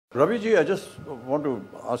Ravi ji, I just want to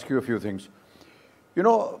ask you a few things. You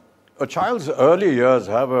know, a child's early years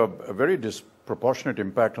have a very disproportionate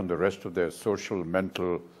impact on the rest of their social,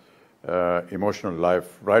 mental, emotional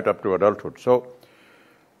life right up to adulthood. So,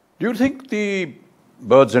 do you think the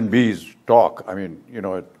birds and bees talk, I mean, you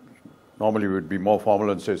know, normally we would be more formal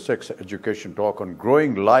and say sex education talk on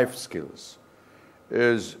growing life skills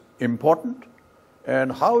is important?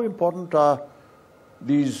 And how important are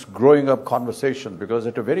these growing up conversations? Because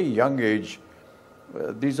at a very young age,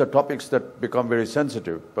 these are topics that become very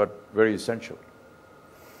sensitive, but very essential.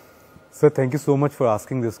 Sir, thank you so much for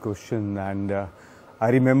asking this question. And I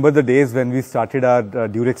remember the days when we started our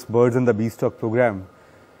Durex Birds and the Beestalk program.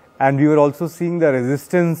 And we were also seeing the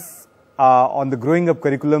resistance on the growing up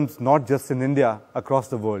curriculums, not just in India, across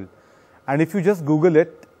the world. And if you just Google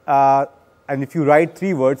it, and if you write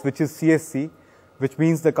 3 words, which is CSC, which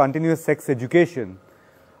means the continuous sex education,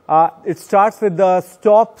 it starts with the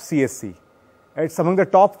stop CSC. It's among the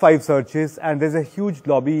top 5 searches, and there's a huge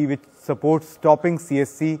lobby which supports stopping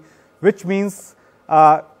CSC, which means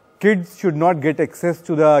kids should not get access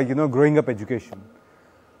to the growing up education.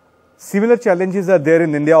 Similar challenges are there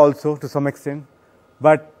in India also to some extent,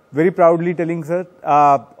 but very proudly telling, sir,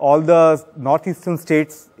 all the northeastern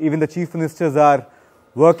states, even the chief ministers are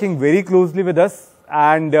working very closely with us,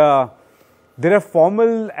 and there are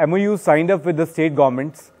formal MOUs signed up with the state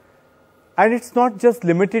governments. And it's not just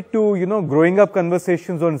limited to, growing up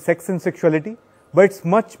conversations on sex and sexuality, but it's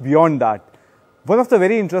much beyond that. One of the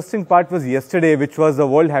very interesting part was yesterday, which was the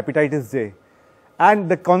World Hepatitis Day. And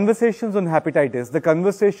the conversations on hepatitis, the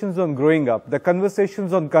conversations on growing up, the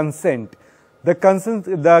conversations on consent, the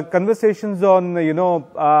conversations on,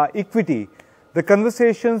 equity, the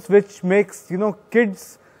conversations which makes,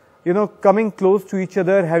 kids, coming close to each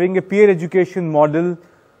other, having a peer education model,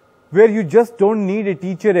 where you just don't need a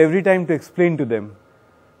teacher every time to explain to them.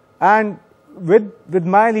 And with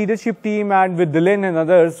my leadership team and with Dilen and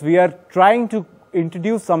others, we are trying to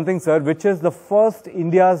introduce something, sir, which is the first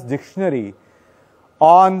India's dictionary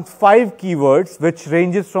on 5 keywords, which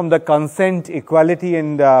ranges from the consent, equality,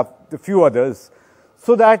 and a few others,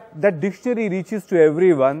 so that that dictionary reaches to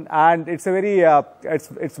everyone. And it's a very,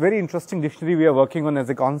 it's very interesting dictionary we are working on as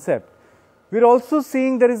a concept. We're also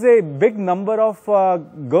seeing there is a big number of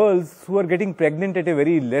girls who are getting pregnant at a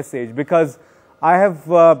very less age, because I have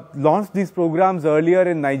launched these programs earlier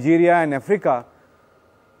in Nigeria and Africa.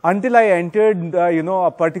 Until I entered,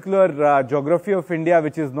 a particular geography of India,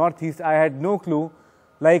 which is Northeast, I had no clue.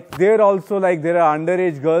 Like there also, there are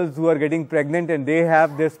underage girls who are getting pregnant and they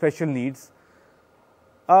have their special needs.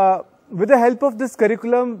 With the help of this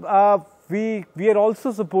curriculum, we are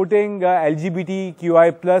also supporting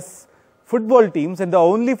LGBTQI+ football teams, and the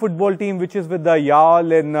only football team which is with the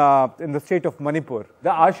Yal in the state of Manipur. The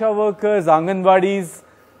Asha workers, Anganwadis,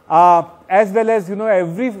 as well as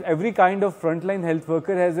every kind of frontline health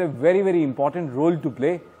worker has a very, very important role to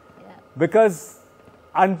play. Yeah. Because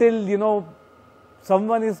until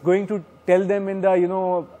someone is going to tell them in the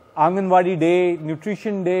Anganwadi day,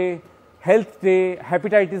 nutrition day, health day,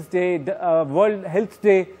 hepatitis day, World Health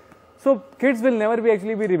Day. So kids will never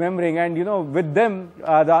actually be remembering, and with them,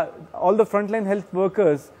 all the frontline health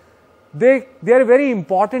workers, they are a very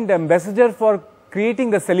important ambassador for creating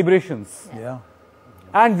the celebrations. Yeah.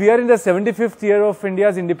 And we are in the 75th year of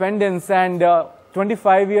India's independence, and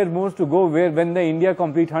 25 years more to go when the India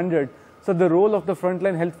complete 100. So the role of the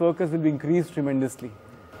frontline health workers will be increased tremendously.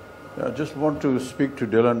 I just want to speak to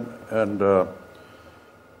Dilen and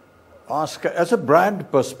ask, as a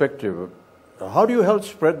brand perspective, how do you help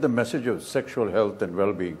spread the message of sexual health and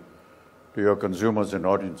well-being to your consumers and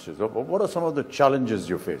audiences? What are some of the challenges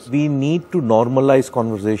you face? We need to normalize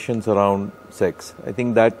conversations around sex. I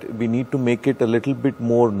think that we need to make it a little bit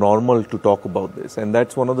more normal to talk about this. And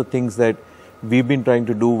that's one of the things that we've been trying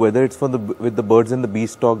to do, whether it's with the Birds and the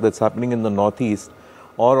Beestalk that's happening in the Northeast,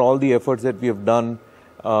 or all the efforts that we have done,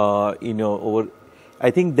 over.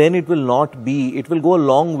 I think then it will go a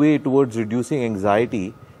long way towards reducing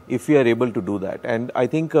anxiety if we are able to do that. And I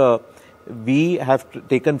think we have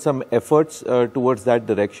taken some efforts towards that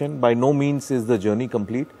direction. By no means is the journey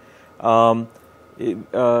complete. We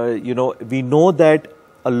know that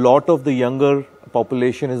a lot of the younger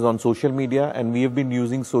population is on social media, and we have been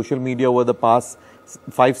using social media over the past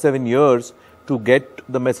 5-7 years to get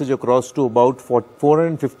the message across to about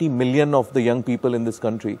 450 million of the young people in this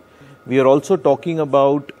country. We are also talking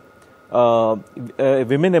about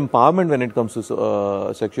women empowerment when it comes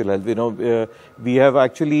to sexual health. We have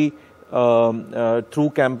actually through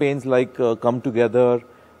campaigns like Come Together,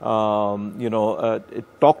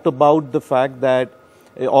 talked about the fact that,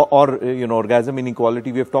 orgasm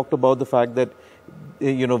inequality. We have talked about the fact that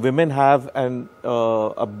women have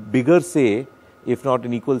a bigger say, if not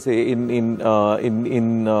an equal say, in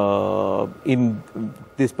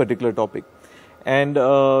this particular topic. And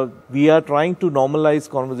we are trying to normalize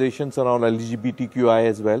conversations around LGBTQI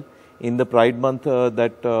as well. In the Pride Month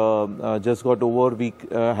that just got over, we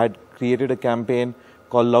had created a campaign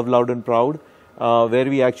called Love Loud and Proud, where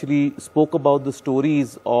we actually spoke about the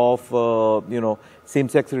stories of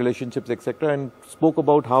same-sex relationships, etc., and spoke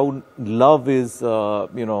about how love is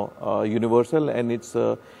universal and it's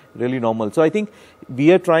really normal. So I think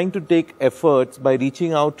we are trying to take efforts by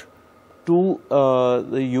reaching out to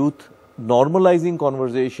the youth, normalizing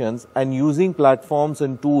conversations and using platforms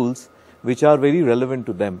and tools which are very relevant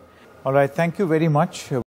to them. All right, thank you very much.